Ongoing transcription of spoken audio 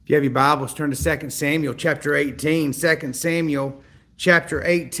you have your Bibles, turn to 2 Samuel chapter 18. 2 Samuel chapter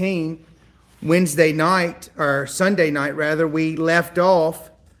 18. Wednesday night, or Sunday night rather, we left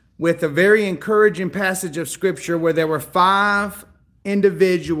off with a very encouraging passage of Scripture where there were 5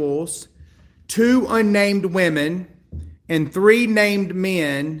 individuals, 2 unnamed women, and 3 named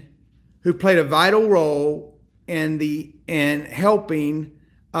men who played a vital role in helping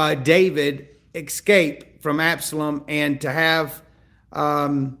David escape from Absalom and to have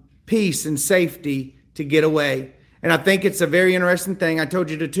peace and safety to get away. And I think it's a very interesting thing. I told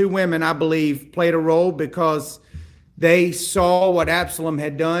you the 2 women, I believe, played a role because they saw what Absalom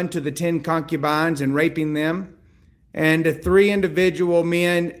had done to the 10 concubines and raping them. And the 3 individual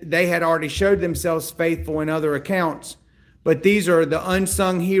men, they had already showed themselves faithful in other accounts. But these are the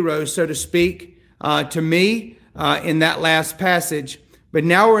unsung heroes, so to speak, to me in that last passage. But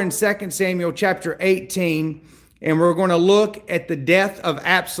now we're in 2 Samuel chapter 18, and we're going to look at the death of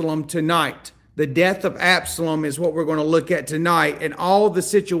Absalom tonight. The death of Absalom is what we're going to look at tonight and all the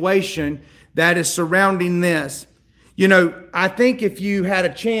situation that is surrounding this. You know, I think if you had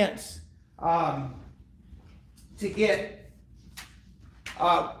a chance to get 2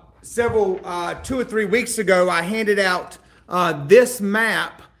 or 3 weeks ago, I handed out this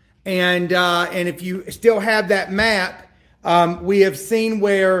map. And if you still have that map, we have seen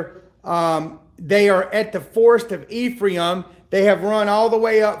where they are at the forest of Ephraim. They have run all the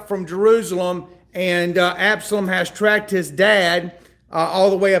way up from Jerusalem, and Absalom has tracked his dad all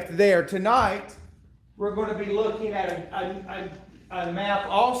the way up there. Tonight, we're going to be looking at a map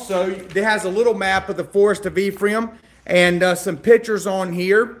also. It has a little map of the forest of Ephraim and some pictures on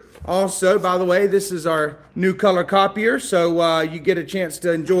here. Also, by the way, this is our new color copier, so you get a chance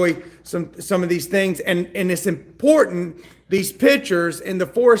to enjoy some of these things. And it's important, these pictures in the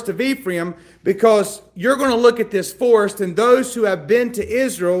forest of Ephraim, because you're going to look at this forest, and those who have been to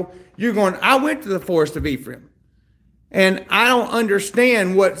Israel, you're going, I went to the forest of Ephraim. And I don't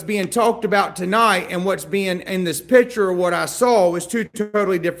understand what's being talked about tonight and what's being in this picture or what I saw was 2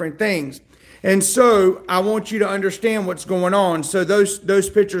 totally different things. And so I want you to understand what's going on. So those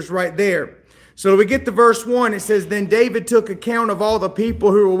pictures right there. So we get to verse 1. It says, Then David took account of all the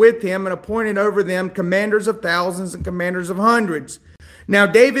people who were with him and appointed over them commanders of thousands and commanders of hundreds. Now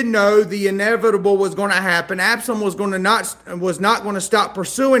David knew the inevitable was going to happen. Absalom was not going to stop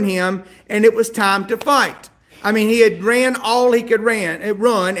pursuing him, and it was time to fight. I mean, he had ran all he could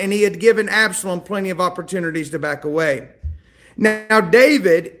run, and he had given Absalom plenty of opportunities to back away. Now,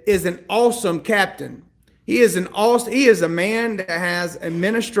 David is an awesome captain. He is a man that has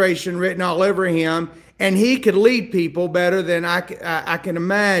administration written all over him, and he could lead people better than I can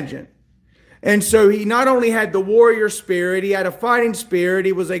imagine. And so he not only had the warrior spirit, he had a fighting spirit.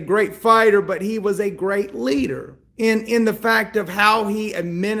 He was a great fighter, but he was a great leader in the fact of how he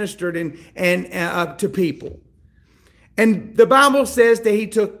administered and to people. And the Bible says that he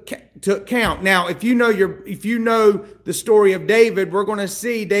took count. Now, if you know the story of David, we're going to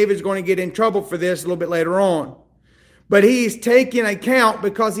see David's going to get in trouble for this a little bit later on. But he's taking account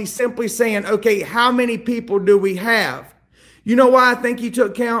because he's simply saying, okay, how many people do we have? You know why I think he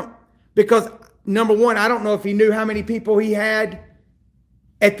took count? Because number one, I don't know if he knew how many people he had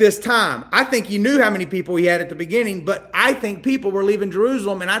at this time. I think he knew how many people he had at the beginning, but I think people were leaving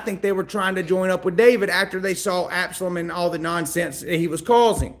Jerusalem, and I think they were trying to join up with David after they saw Absalom and all the nonsense that he was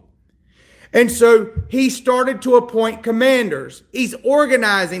causing. And so he started to appoint commanders. He's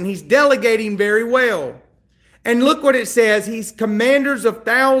organizing, he's delegating very well. And look what it says. He's commanders of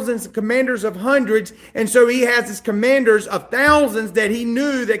thousands, commanders of hundreds. And so he has his commanders of thousands that he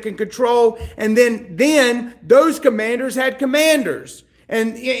knew that can control. And then those commanders had commanders.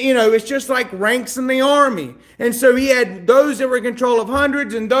 And, you know, it's just like ranks in the army. And so he had those that were in control of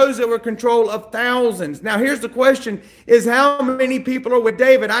hundreds and those that were in control of thousands. Now, here's the question, is how many people are with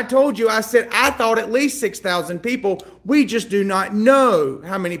David? I told you, I said, I thought at least 6,000 people. We just do not know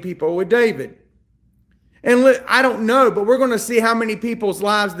how many people are with David. And look, I don't know, but we're going to see how many people's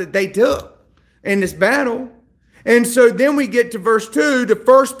lives that they took in this battle. And so then we get to verse 2, the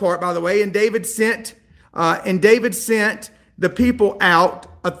first part, by the way, and David sent the people out,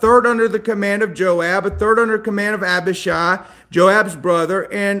 a third under the command of Joab, a third under command of Abishai, Joab's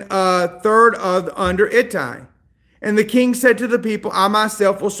brother, and a third under Ittai. And the king said to the people, I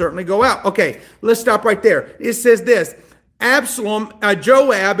myself will certainly go out. Okay, let's stop right there. It says this,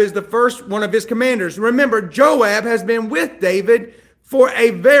 Joab is the first one of his commanders. Remember, Joab has been with David for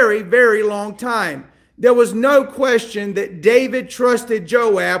a very, very long time. There was no question that David trusted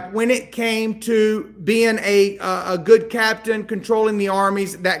Joab when it came to being a good captain, controlling the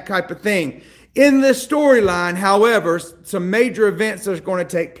armies, that type of thing. In this storyline, however, some major events are going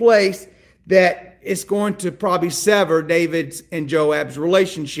to take place that it's going to probably sever David's and Joab's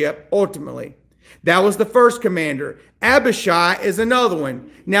relationship ultimately. That was the first commander. Abishai is another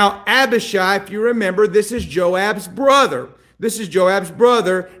one. Now, Abishai, if you remember, this is Joab's brother. This is Joab's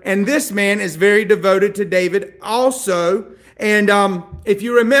brother, and this man is very devoted to David also. And if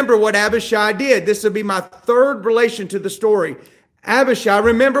you remember what Abishai did, this will be my third relation to the story. Abishai,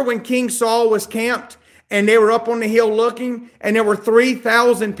 remember when King Saul was camped and they were up on the hill looking, and there were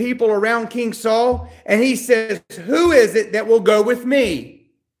 3,000 people around King Saul, and he says, "Who is it that will go with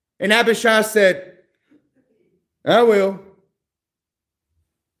me?" And Abishai said, "I will."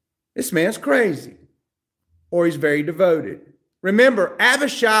 This man's crazy, or he's very devoted. Remember,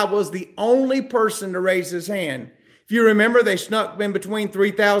 Abishai was the only person to raise his hand. If you remember, they snuck in between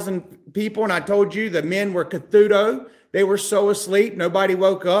 3,000 people, and I told you the men were Cthulhu. They were so asleep, nobody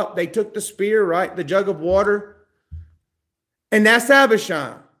woke up. They took the spear, right, the jug of water. And that's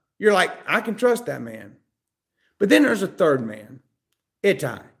Abishai. You're like, I can trust that man. But then there's a third man,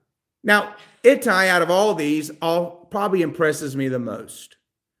 Ittai. Now, Ittai, out of all these, probably impresses me the most.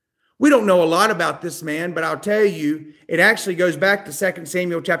 We don't know a lot about this man, but I'll tell you, it actually goes back to 2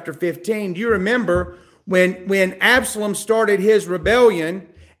 Samuel chapter 15. Do you remember when Absalom started his rebellion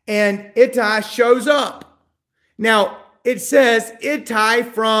and Ittai shows up? Now, it says Ittai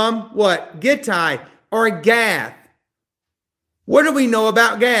from what? Gittai or Gath. What do we know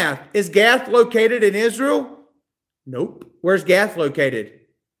about Gath? Is Gath located in Israel? Nope. Where's Gath located?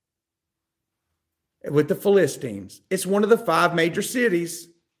 With the Philistines. It's one of the 5 major cities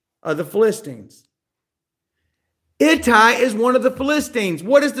of the Philistines. Ittai is one of the Philistines.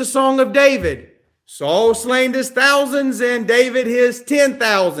 What is the Song of David? Saul slain his thousands and David his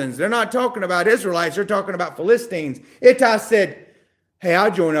 10,000s. They're not talking about Israelites. They're talking about Philistines. Ittai said, "Hey, I'll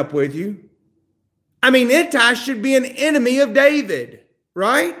join up with you." I mean, Ittai should be an enemy of David,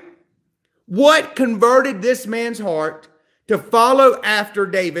 right? What converted this man's heart to follow after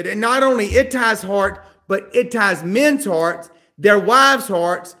David? And not only Ittai's heart, but Ittai's men's hearts, their wives'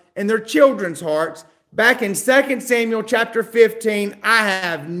 hearts, and their children's hearts. Back in 2 Samuel chapter 15, I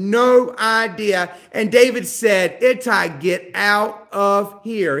have no idea. And David said, "Ittai, get out of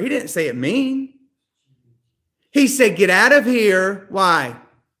here." He didn't say it mean. He said, "Get out of here." Why?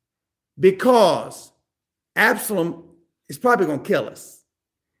 Because Absalom is probably going to kill us.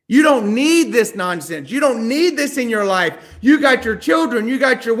 You don't need this nonsense. You don't need this in your life. You got your children, you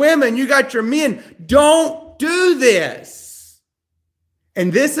got your women, you got your men. Don't do this.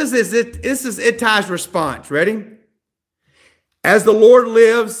 And this is Ittai's response. Ready? "As the Lord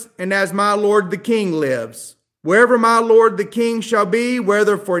lives, and as my Lord the king lives, wherever my Lord the king shall be,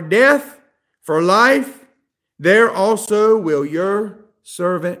 whether for death, for life, there also will your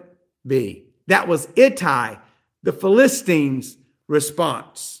servant be." That was Ittai, the Philistines'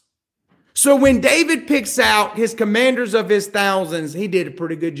 response. So when David picks out his commanders of his thousands, he did a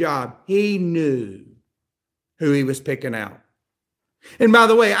pretty good job. He knew who he was picking out. And by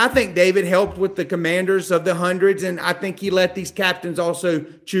the way, I think David helped with the commanders of the hundreds, and I think he let these captains also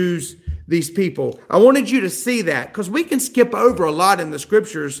choose these people. I wanted you to see that because we can skip over a lot in the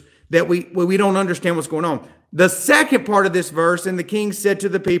scriptures that we don't understand what's going on. The second part of this verse, "And the king said to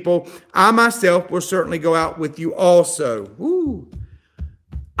the people, I myself will certainly go out with you also." Ooh.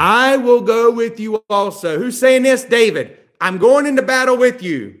 I will go with you also. Who's saying this? David. I'm going into battle with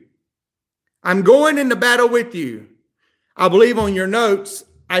you. I'm going into battle with you. I believe on your notes,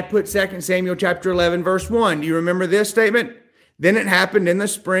 I put 2 Samuel chapter 11, verse 1. Do you remember this statement? "Then it happened in the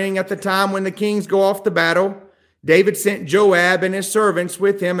spring at the time when the kings go off to battle. David sent Joab and his servants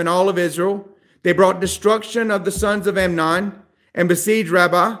with him and all of Israel. They brought destruction of the sons of Amnon and besieged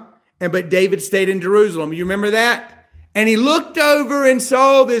Rabbah. But David stayed in Jerusalem." You remember that? "And he looked over and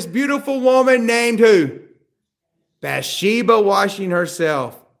saw this beautiful woman named" who? "Bathsheba washing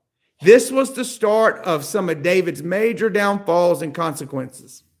herself." This was the start of some of David's major downfalls and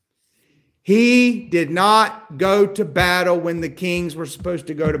consequences. He did not go to battle when the kings were supposed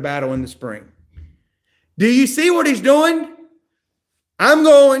to go to battle in the spring. Do you see what he's doing? I'm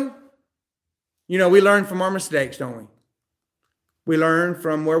going. You know, we learn from our mistakes, don't we? We learn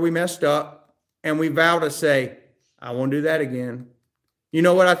from where we messed up, and we vow to say, "I won't do that again." You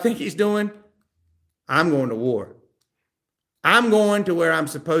know what I think he's doing? I'm going to war. I'm going to where I'm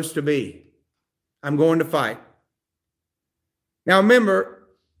supposed to be. I'm going to fight. Now remember,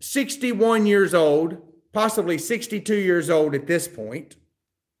 61 years old, possibly 62 years old at this point.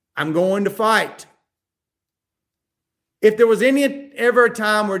 I'm going to fight. If there was ever a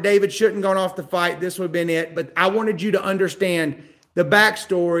time where David shouldn't have gone off to fight, this would have been it. But I wanted you to understand the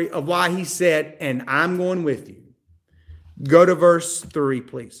backstory of why he said, and I'm going with you. Go to verse 3,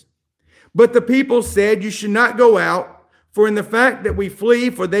 please. But the people said, you should not go out, for in the fact that we flee,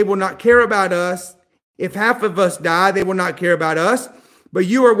 for they will not care about us. If half of us die, they will not care about us. But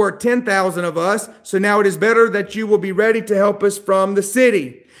you are worth 10,000 of us. So now it is better that you will be ready to help us from the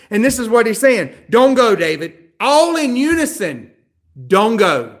city. And this is what he's saying. Don't go, David. All in unison. Don't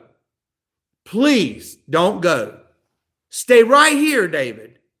go. Please don't go. Stay right here,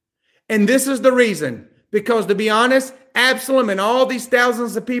 David. And this is the reason. Because to be honest, Absalom and all these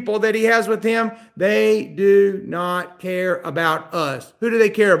thousands of people that he has with him, they do not care about us. Who do they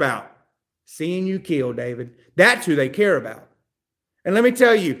care about? Seeing you killed, David. That's who they care about. And let me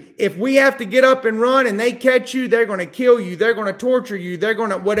tell you, if we have to get up and run and they catch you, they're going to kill you. They're going to torture you. They're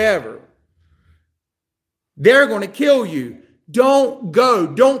going to whatever. They're going to kill you. Don't go.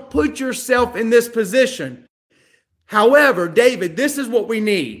 Don't put yourself in this position. However, David, this is what we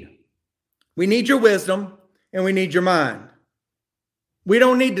need. We need your wisdom and we need your mind. We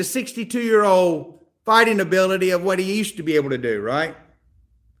don't need the 62-year-old fighting ability of what he used to be able to do, right?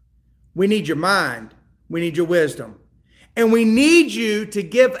 We need your mind. We need your wisdom. And we need you to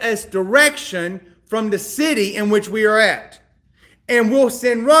give us direction from the city in which we are at. And we'll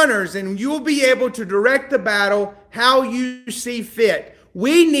send runners and you'll be able to direct the battle how you see fit.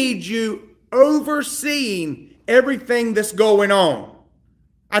 We need you overseeing everything that's going on.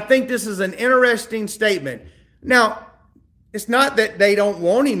 I think this is an interesting statement. Now, it's not that they don't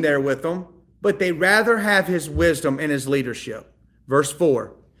want him there with them, but they rather have his wisdom and his leadership. Verse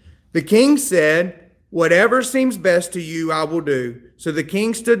 4, the king said, whatever seems best to you, I will do. So the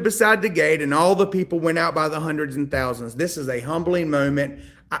king stood beside the gate and all the people went out by the hundreds and thousands. This is a humbling moment.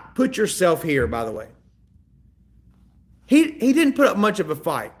 Put yourself here, by the way. He didn't put up much of a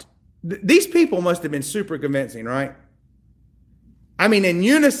fight. These people must have been super convincing, right? I mean, in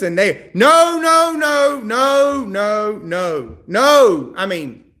unison, no. I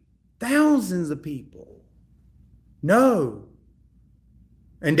mean, thousands of people. No.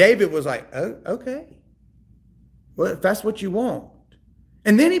 And David was like, oh, okay. Well, if that's what you want.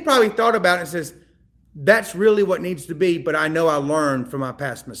 And then he probably thought about it and says, that's really what needs to be, but I know I learned from my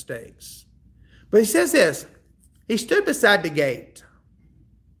past mistakes. But he says this, he stood beside the gate.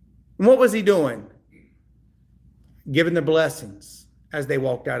 And what was he doing? Giving the blessings as they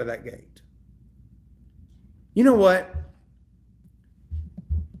walked out of that gate. You know what?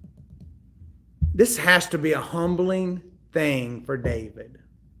 This has to be a humbling thing for David.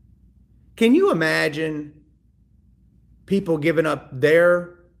 Can you imagine people giving up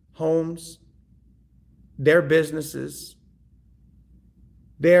their homes, their businesses,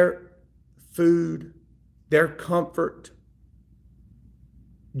 their food, their comfort,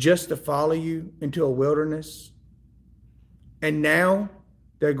 just to follow you into a wilderness? And now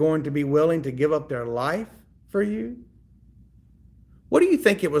they're going to be willing to give up their life for you? What do you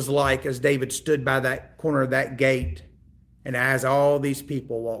think it was like as David stood by that corner of that gate and as all these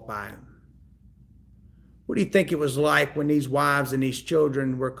people walked by him? What do you think it was like when these wives and these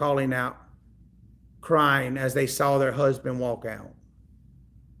children were calling out, crying as they saw their husband walk out?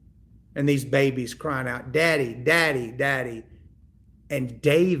 And these babies crying out, Daddy, Daddy, Daddy. And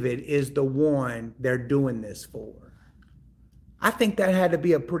David is the one they're doing this for. I think that had to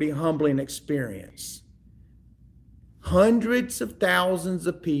be a pretty humbling experience. Hundreds of thousands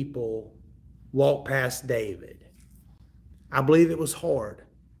of people walked past David. I believe it was hard.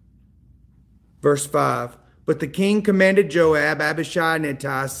 Verse 5, but the king commanded Joab, Abishai, and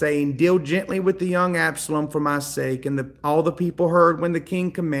Ittai, saying, deal gently with the young Absalom for my sake. And all the people heard when the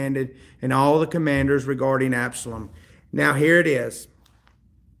king commanded, and all the commanders regarding Absalom. Now here it is.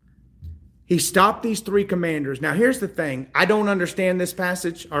 He stopped these three commanders. Now here's the thing. I don't understand this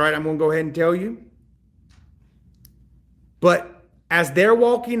passage. All right, I'm going to go ahead and tell you. But as they're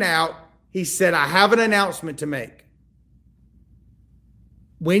walking out, he said, I have an announcement to make.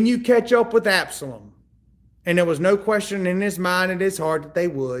 When you catch up with Absalom, and there was no question in his mind and his heart that they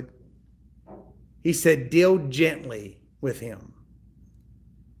would, he said, deal gently with him.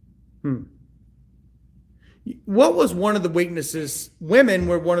 What was one of the weaknesses? Women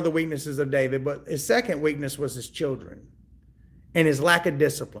were one of the weaknesses of David, but his second weakness was his children and his lack of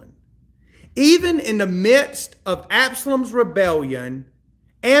discipline. Even in the midst of Absalom's rebellion,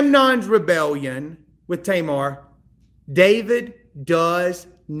 Amnon's rebellion with Tamar, David does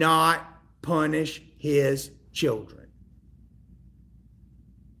not punish his children.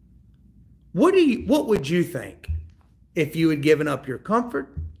 What would you think if you had given up your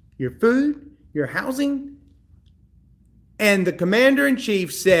comfort, your food, your housing, and the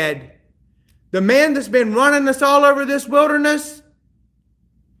commander-in-chief said, the man that's been running us all over this wilderness,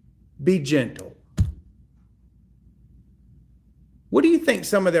 be gentle. What do you think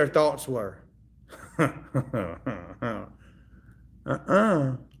some of their thoughts were?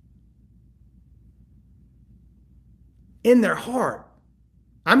 In their heart.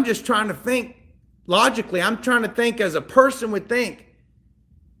 I'm just trying to think logically. I'm trying to think as a person would think.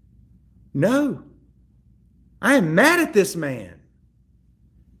 No, I am mad at this man.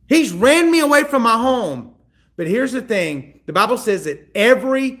 He's ran me away from my home. But here's the thing. The Bible says that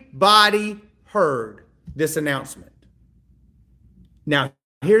everybody heard this announcement. Now,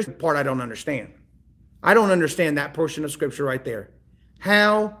 here's the part I don't understand. I don't understand that portion of scripture right there.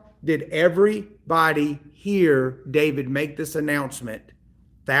 How did everybody hear David make this announcement?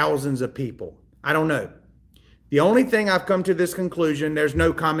 Thousands of people. I don't know. The only thing I've come to this conclusion, there's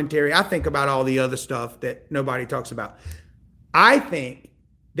no commentary. I think about all the other stuff that nobody talks about. I think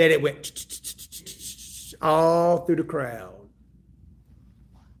that it went all through the crowd.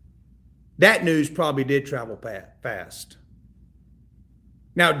 That news probably did travel fast.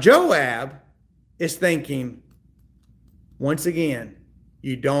 Now, Joab is thinking, once again,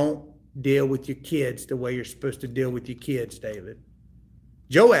 you don't deal with your kids the way you're supposed to deal with your kids, David.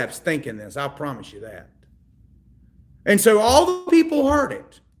 Joab's thinking this, I promise you that. And so all the people heard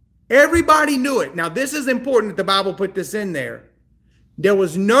it. Everybody knew it. Now, this is important that the Bible put this in there. There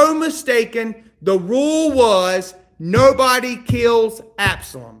was no mistaking. The rule was nobody kills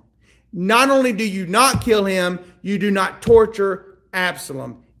Absalom. Not only do you not kill him, you do not torture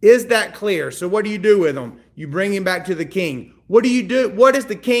Absalom. Is that clear? So what do you do with him? You bring him back to the king. What do you do? What is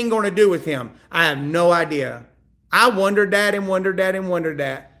the king going to do with him? I have no idea. I wondered that and wondered that and wondered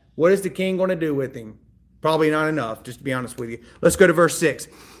that. What is the king going to do with him? Probably not enough, just to be honest with you. Let's go to verse 6.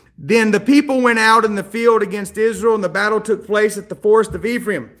 Then the people went out in the field against Israel, and the battle took place at the forest of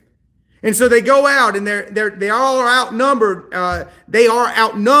Ephraim. And so they go out, and they all are outnumbered. They are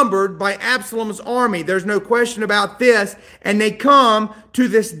outnumbered by Absalom's army. There's no question about this. And they come to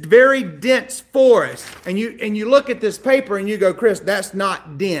this very dense forest. And you look at this paper and you go, Chris, that's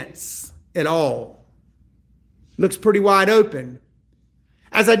not dense at all. Looks pretty wide open.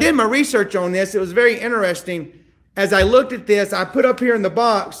 As I did my research on this, it was very interesting. As I looked at this, I put up here in the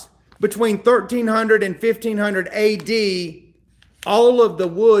box between 1300 and 1500 AD. All of the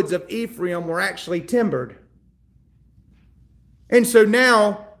woods of Ephraim were actually timbered. And so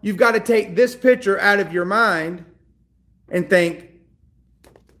now you've got to take this picture out of your mind and think,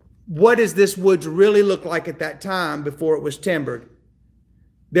 what does this woods really look like at that time before it was timbered?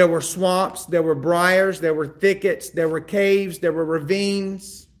 There were swamps, there were briars, there were thickets, there were caves, there were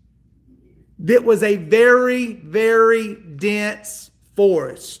ravines. It was a very, very dense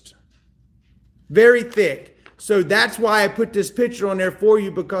forest. Very thick. So that's why I put this picture on there for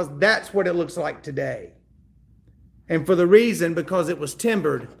you, because that's what it looks like today. And for the reason, because it was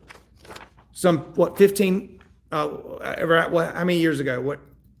timbered some, 15, how many years ago?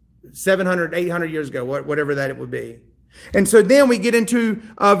 700, 800 years ago, whatever that it would be. And so then we get into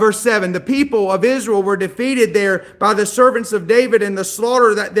verse 7. The people of Israel were defeated there by the servants of David, and the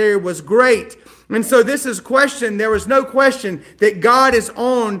slaughter that there was great. And so this is question. There was no question that God is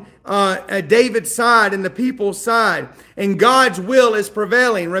on David's side and the people's side. And God's will is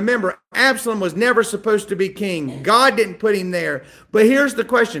prevailing. Remember, Absalom was never supposed to be king. God didn't put him there. But here's the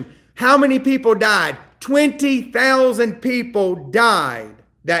question. How many people died? 20,000 people died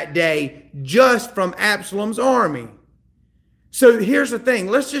that day just from Absalom's army. So here's the thing.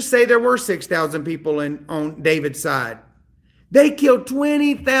 Let's just say there were 6,000 people on David's side. They killed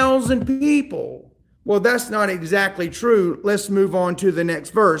 20,000 people. Well, that's not exactly true. Let's move on to the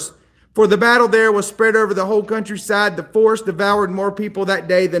next verse. For the battle there was spread over the whole countryside. The forest devoured more people that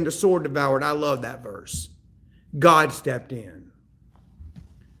day than the sword devoured. I love that verse. God stepped in.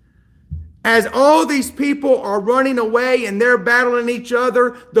 As all these people are running away and they're battling each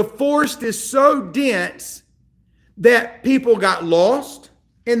other, the forest is so dense that people got lost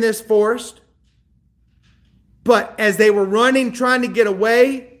in this forest. But as they were running, trying to get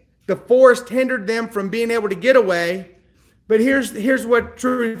away, the forest hindered them from being able to get away. But here's what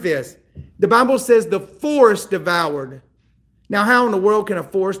truth is. The Bible says the forest devoured. Now, how in the world can a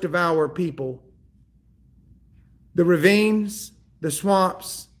forest devour people? The ravines, the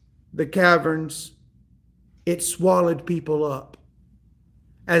swamps, the caverns, it swallowed people up.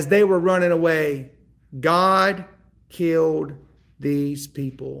 As they were running away, God killed these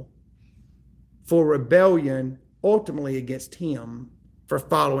people for rebellion, ultimately against him, for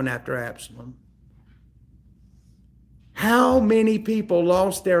following after Absalom. How many people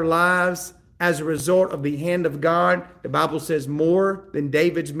lost their lives as a result of the hand of God. The Bible says more than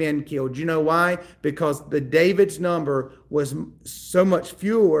David's men killed. You know why? Because the David's number was so much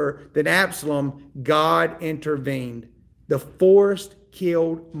fewer than Absalom. God intervened. The forest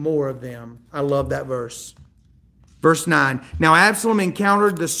killed more of them. I love that verse. Verse 9. Now Absalom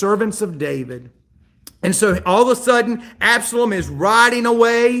encountered the servants of David. And so all of a sudden, Absalom is riding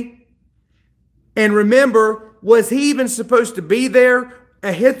away. And remember, was he even supposed to be there?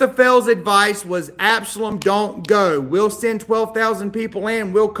 Ahithophel's advice was, Absalom, don't go. We'll send 12,000 people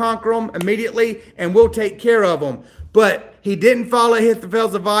in. We'll conquer them immediately, and we'll take care of them. But he didn't follow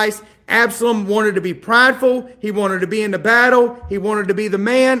Ahithophel's advice. Absalom wanted to be prideful. He wanted to be in the battle. He wanted to be the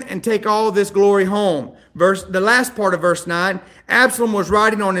man and take all of this glory home. The last part of verse 9, Absalom was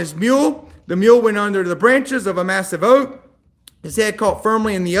riding on his mule. The mule went under the branches of a massive oak. His head caught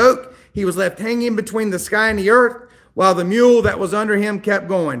firmly in the oak. He was left hanging between the sky and the earth, while the mule that was under him kept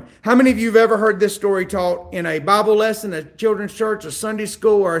going. How many of you have ever heard this story taught in a Bible lesson, a children's church, a Sunday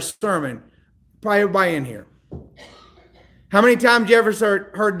school, or a sermon? Probably everybody in here. How many times you ever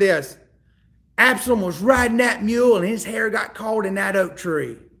heard this? Absalom was riding that mule and his hair got caught in that oak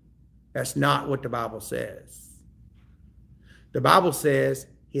tree. That's not what the Bible says. The Bible says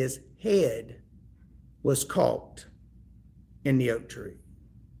his head was caught in the oak tree.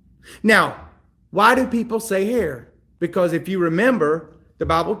 Now, why do people say hair? Because if you remember, the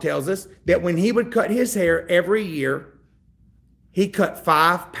Bible tells us that when he would cut his hair every year, he cut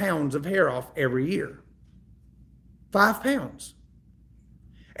 5 pounds of hair off every year. 5 pounds.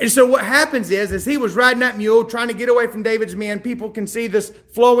 And so what happens is, as he was riding that mule, trying to get away from David's men, people can see this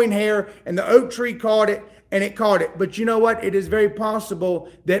flowing hair, and the oak tree caught it, and it caught it. But you know what? It is very possible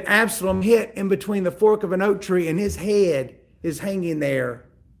that Absalom hit in between the fork of an oak tree, and his head is hanging there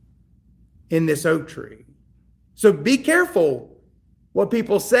in this oak tree. So be careful what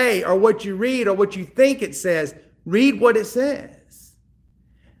people say or what you read or what you think it says. Read what it says.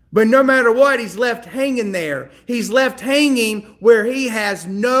 But no matter what, he's left hanging there. He's left hanging where he has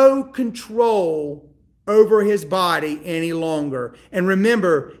no control over his body any longer. And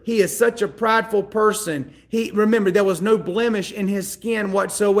remember, he is such a prideful person. Remember, there was no blemish in his skin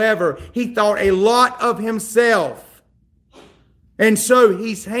whatsoever. He thought a lot of himself. And so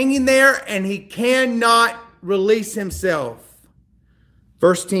he's hanging there and he cannot release himself.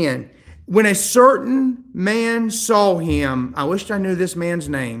 Verse 10. When a certain man saw him, I wish I knew this man's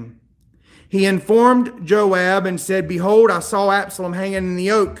name. He informed Joab and said, Behold, I saw Absalom hanging in the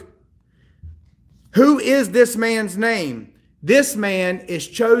oak. Who is this man's name? This man is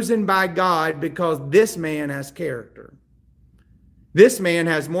chosen by God because this man has character. This man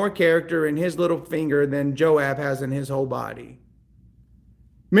has more character in his little finger than Joab has in his whole body.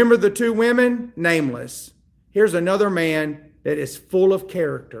 Remember the 2 women? Nameless. Here's another man that is full of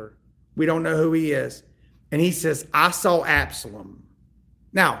character. We don't know who he is. And he says, I saw Absalom.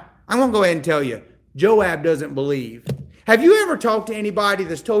 Now, I'm going to go ahead and tell you, Joab doesn't believe. Have you ever talked to anybody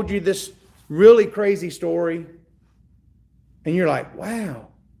that's told you this really crazy story? And you're like, wow,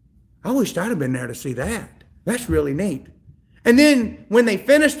 I wished I'd have been there to see that. That's really neat. And then when they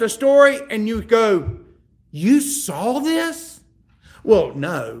finish the story and you go, you saw this? Well,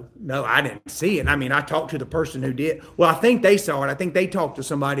 no, I didn't see it. I mean, I talked to the person who did. Well, I think they saw it. I think they talked to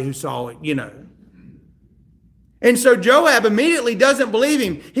somebody who saw it, you know. And so Joab immediately doesn't believe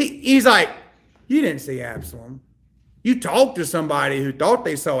him. He's like, you didn't see Absalom. You talked to somebody who thought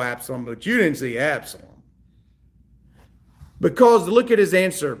they saw Absalom, but you didn't see Absalom. Because look at his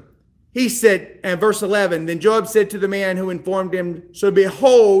answer. He said, in verse 11, Then Joab said to the man who informed him, So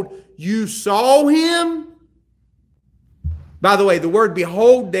behold, you saw him? By the way, the word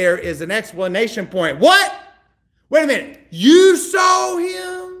behold there is an explanation point. What? Wait a minute. You saw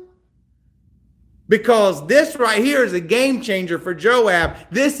him? Because this right here is a game changer for Joab.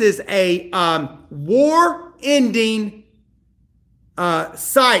 This is a war-ending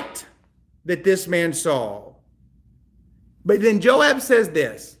sight that this man saw. But then Joab says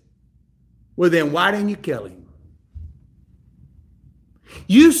this. Well, then why didn't you kill him?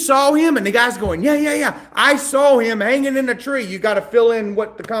 You saw him, and the guy's going, yeah. I saw him hanging in a tree. You got to fill in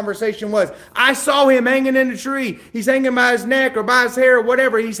what the conversation was. I saw him hanging in a tree. He's hanging by his neck or by his hair or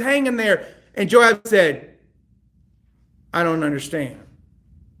whatever. He's hanging there. And Joab said, I don't understand.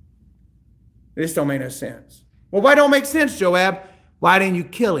 This don't make no sense. Well, why don't make sense, Joab? Why didn't you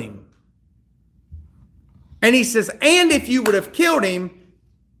kill him? And he says, and if you would have killed him,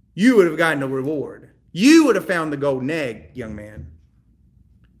 you would have gotten a reward. You would have found the golden egg, young man.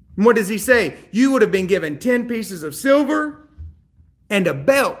 And what does he say? You would have been given 10 pieces of silver and a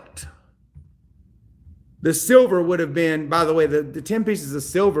belt. The silver would have been, by the way, the 10 pieces of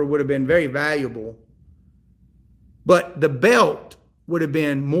silver would have been very valuable, but the belt would have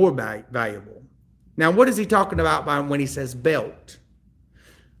been more valuable. Now, what is he talking about when he says belt?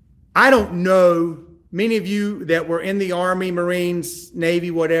 I don't know, many of you that were in the Army, Marines, Navy,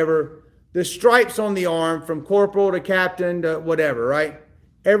 whatever, the stripes on the arm from corporal to captain to whatever, right?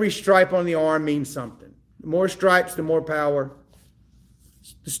 Every stripe on the arm means something. The more stripes, the more power.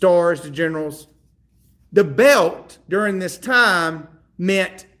 The stars, the generals. The belt during this time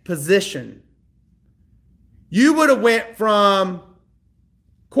meant position. You would have went from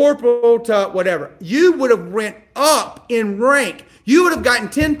corporal to whatever. You would have went up in rank. You would have gotten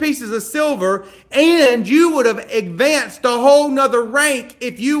 10 pieces of silver, and you would have advanced a whole nother rank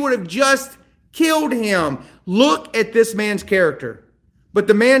if you would have just killed him. Look at this man's character. But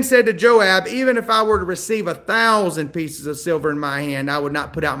the man said to Joab, even if I were to receive 1,000 pieces of silver in my hand, I would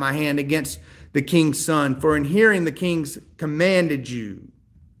not put out my hand against the king's son, for in hearing the king's commanded you.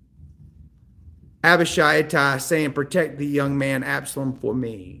 Abishai, Ittai, saying, protect the young man Absalom for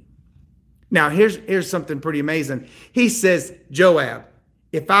me. Now, here's something pretty amazing. He says, Joab,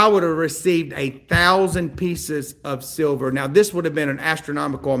 if I would have received 1,000 pieces of silver, now this would have been an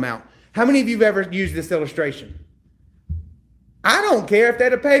astronomical amount. How many of you have ever used this illustration? I don't care if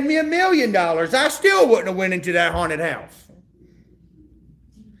they'd have paid me $1 million. I still wouldn't have went into that haunted house.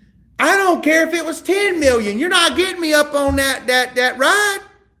 I don't care if it was 10 million. You're not getting me up on that ride.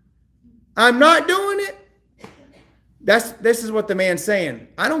 I'm not doing it. This is what the man's saying.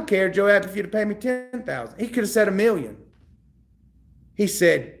 I don't care, Joab, if you'd have paid me 10,000. He could have said $1 million. He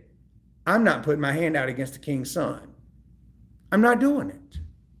said, I'm not putting my hand out against the king's son. I'm not doing it.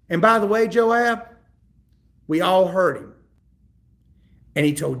 And by the way, Joab, we all heard him. And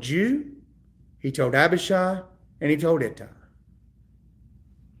he told you, he told Abishai, and he told Ittai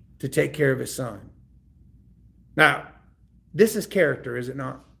to take care of his son. Now, this is character, is it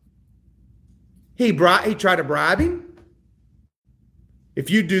not? He tried to bribe him. If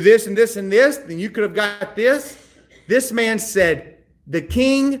you do this and this and this, then you could have got this. This man said, the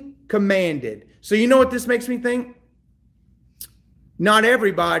king commanded. So you know what this makes me think? Not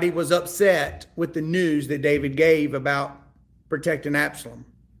everybody was upset with the news that David gave about protecting Absalom.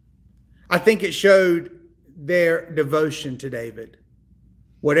 I think it showed their devotion to David.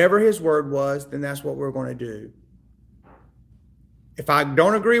 Whatever his word was, then that's what we're going to do. If I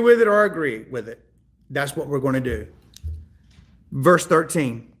don't agree with it or agree with it, that's what we're going to do. Verse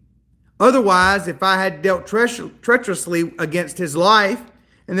 13. Otherwise, if I had dealt treacherously against his life,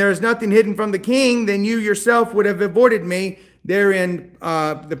 and there is nothing hidden from the king, then you yourself would have avoided me. There in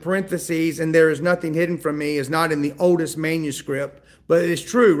the parentheses, and there is nothing hidden from me, is not in the oldest manuscript, but it's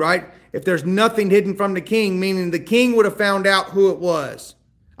true, right? If there's nothing hidden from the king, meaning the king would have found out who it was.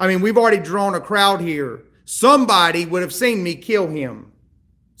 I mean, we've already drawn a crowd here. Somebody would have seen me kill him.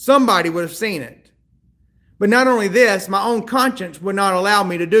 Somebody would have seen it. But not only this, my own conscience would not allow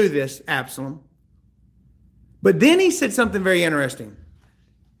me to do this, Absalom. But then he said something very interesting.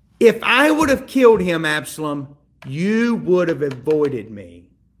 If I would have killed him, Absalom, you would have avoided me.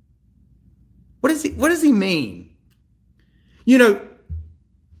 What does he mean? You know,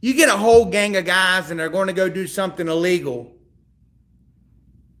 you get a whole gang of guys and they're going to go do something illegal.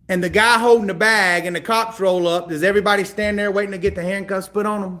 And the guy holding the bag and the cops roll up. Does everybody stand there waiting to get the handcuffs put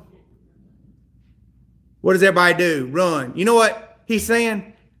on them? What does everybody do? Run. You know what he's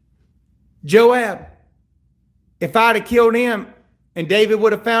saying? Joab, if I'd have killed him and David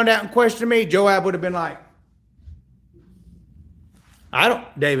would have found out and questioned me, Joab would have been like,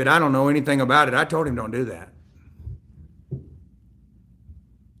 David, I don't know anything about it. I told him don't do that.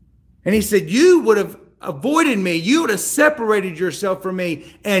 And he said, you would have avoided me. You would have separated yourself from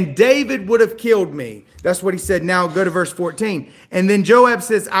me, and David would have killed me. That's what he said. Now go to verse 14. And then Joab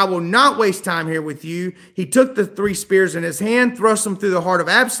says, I will not waste time here with you. He took the 3 spears in his hand, thrust them through the heart of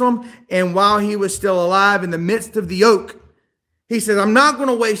Absalom, and while he was still alive in the midst of the oak, he says, I'm not going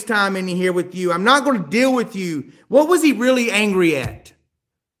to waste time in here with you. I'm not going to deal with you. What was he really angry at?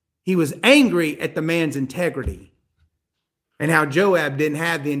 He was angry at the man's integrity and how Joab didn't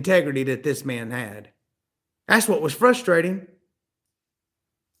have the integrity that this man had. That's what was frustrating.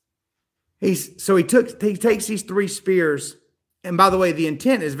 He takes these 3 spears. And by the way, the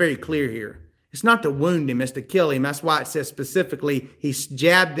intent is very clear here. It's not to wound him, it's to kill him. That's why it says specifically, he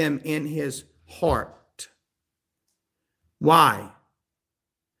jabbed them in his heart. Why?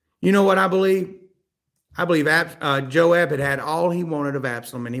 You know what I believe? I believe Joab had all he wanted of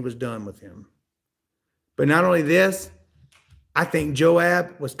Absalom, and he was done with him. But not only this, I think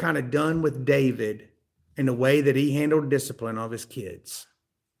Joab was kind of done with David in the way that he handled discipline of his kids.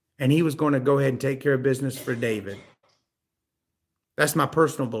 and he was going to go ahead and take care of business for David. That's my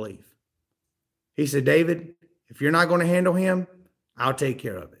personal belief. He said, David, if you're not going to handle him, I'll take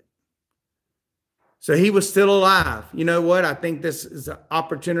care of it. So he was still alive. You know what? I think this is an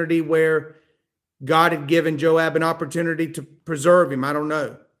opportunity where God had given Joab an opportunity to preserve him. I don't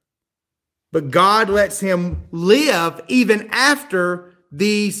know. But God lets him live even after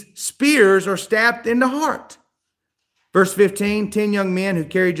these spears are stabbed in the heart. Verse 15, 10 young men who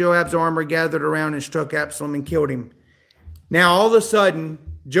carried Joab's armor gathered around and struck Absalom and killed him. Now, all of a sudden,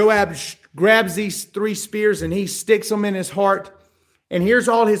 Joab grabs these 3 spears and he sticks them in his heart. And here's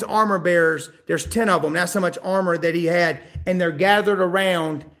all his armor bearers. There's 10 of them. That's how much armor that he had. And they're gathered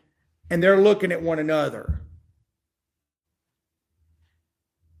around and they're looking at one another.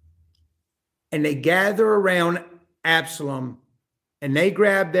 And they gather around Absalom and they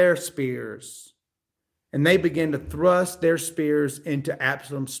grab their spears and they begin to thrust their spears into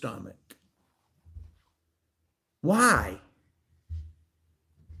Absalom's stomach. Why?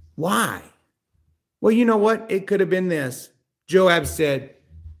 Why? Well, you know what? It could have been this. Joab said,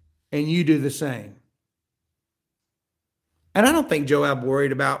 and you do the same. And I don't think Joab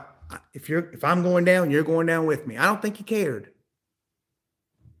worried about if I'm going down, you're going down with me. I don't think he cared.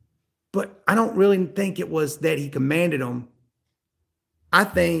 But I don't really think it was that he commanded them. I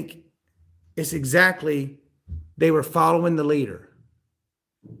think it's exactly they were following the leader,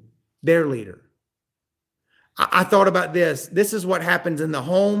 their leader. I thought about this. This is what happens in the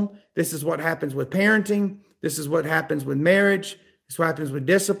home. This is what happens with parenting. This is what happens with marriage. This is what happens with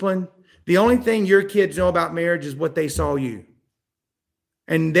discipline. The only thing your kids know about marriage is what they saw you.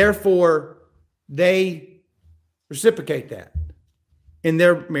 And therefore, they reciprocate that in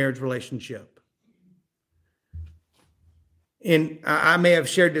their marriage relationship. And I may have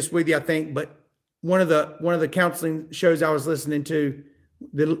shared this with you, I think, but one of the counseling shows I was listening to,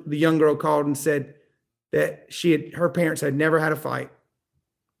 the young girl called and said that her parents had never had a fight.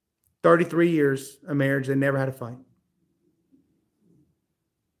 33 years of marriage, they never had a fight.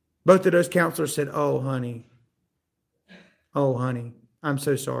 Both of those counselors said, oh, honey, I'm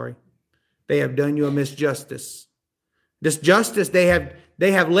so sorry. They have done you a misjustice. This justice, they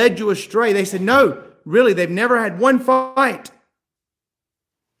have led you astray. They said, no, really, they've never had one fight.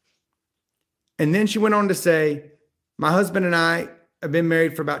 And then she went on to say, my husband and I have been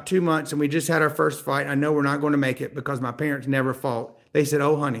married for about 2 months and we just had our first fight. I know we're not going to make it because my parents never fought. They said,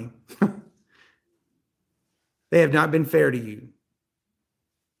 oh, honey, they have not been fair to you.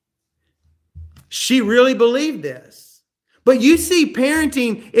 She really believed this. But you see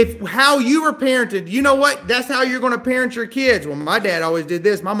parenting, if how you were parented, you know what? That's how you're going to parent your kids. Well, my dad always did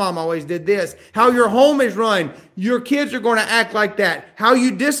this. My mom always did this. How your home is run, your kids are going to act like that. How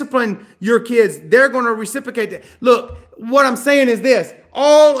you discipline your kids, they're going to reciprocate that. Look, what I'm saying is this.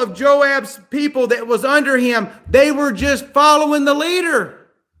 All of Joab's people that was under him, they were just following the leader.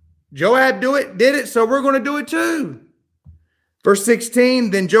 Joab did it, so we're going to do it too. Verse 16,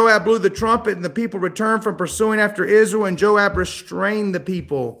 then Joab blew the trumpet and the people returned from pursuing after Israel, and Joab restrained the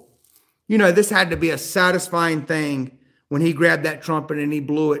people. You know, this had to be a satisfying thing when he grabbed that trumpet and he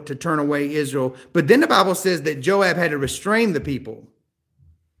blew it to turn away Israel. But then the Bible says that Joab had to restrain the people.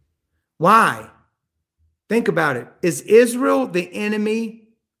 Why? Think about it. Is Israel the enemy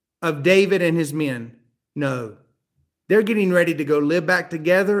of David and his men? No. They're getting ready to go live back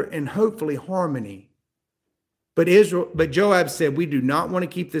together in hopefully harmony. But Joab said, we do not want to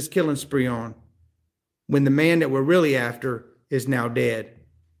keep this killing spree on when the man that we're really after is now dead.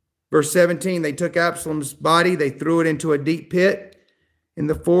 Verse 17, they took Absalom's body, they threw it into a deep pit in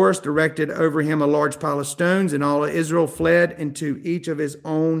the forest, erected over him a large pile of stones, and all of Israel fled into each of his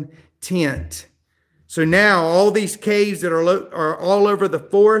own tent. So now all these caves that are all over the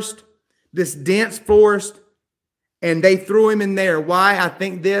forest, this dense forest, and they threw him in there. Why? I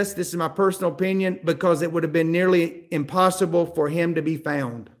think this is my personal opinion, because it would have been nearly impossible for him to be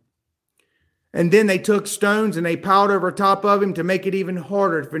found. And then they took stones and they piled over top of him to make it even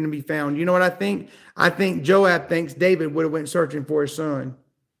harder for him to be found. You know what I think? I think Joab thinks David would have went searching for his son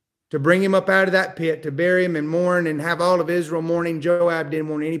to bring him up out of that pit, to bury him and mourn and have all of Israel mourning. Joab didn't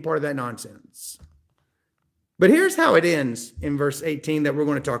want any part of that nonsense. But here's how it ends in verse 18 that we're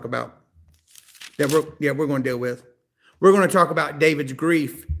going to talk about, that we're going to deal with. We're going to talk about David's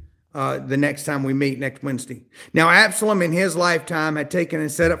grief the next time we meet next Wednesday. Now, Absalom in his lifetime had taken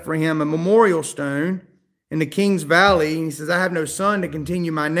and set up for him a memorial stone in the King's Valley. And he says, I have no son to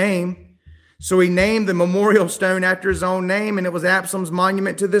continue my name. So he named the memorial stone after his own name, and it was Absalom's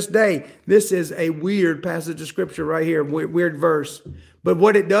monument to this day. This is a weird passage of scripture right here, weird verse. But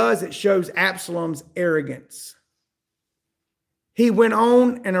what it does, it shows Absalom's arrogance. He went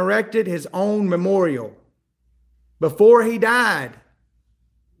on and erected his own memorial before he died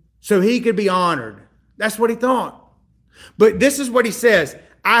so he could be honored. That's what he thought. But this is what he says: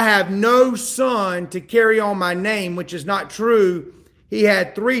 I have no son to carry on my name, which is not true. He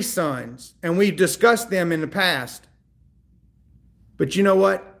had 3 sons, and we've discussed them in the past. But you know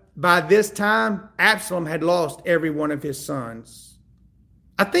what? By this time, Absalom had lost every one of his sons.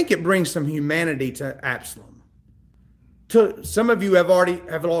 I think it brings some humanity to Absalom. Some of you have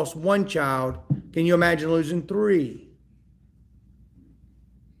lost 1 child. Can you imagine losing 3?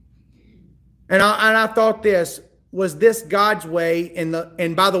 And I thought was this God's way?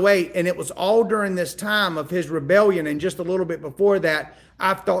 And by the way, and it was all during this time of his rebellion, and just a little bit before that,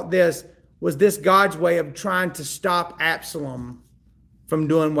 I thought was this God's way of trying to stop Absalom from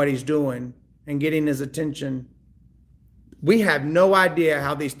doing what he's doing and getting his attention. We have no idea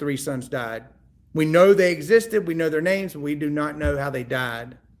how these 3 sons died. We know they existed. We know their names, but we do not know how they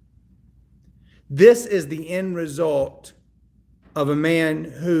died. This is the end result of a man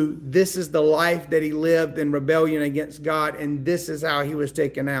who, this is the life that he lived in rebellion against God, and this is how he was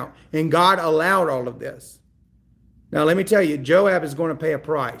taken out. And God allowed all of this. Now, let me tell you, Joab is going to pay a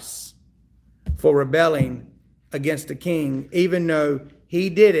price for rebelling against the king, even though he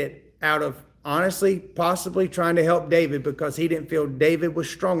did it out of, honestly, possibly trying to help David, because he didn't feel David was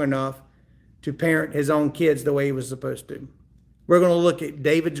strong enough to parent his own kids the way he was supposed to. We're going to look at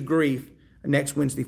David's grief next Wednesday.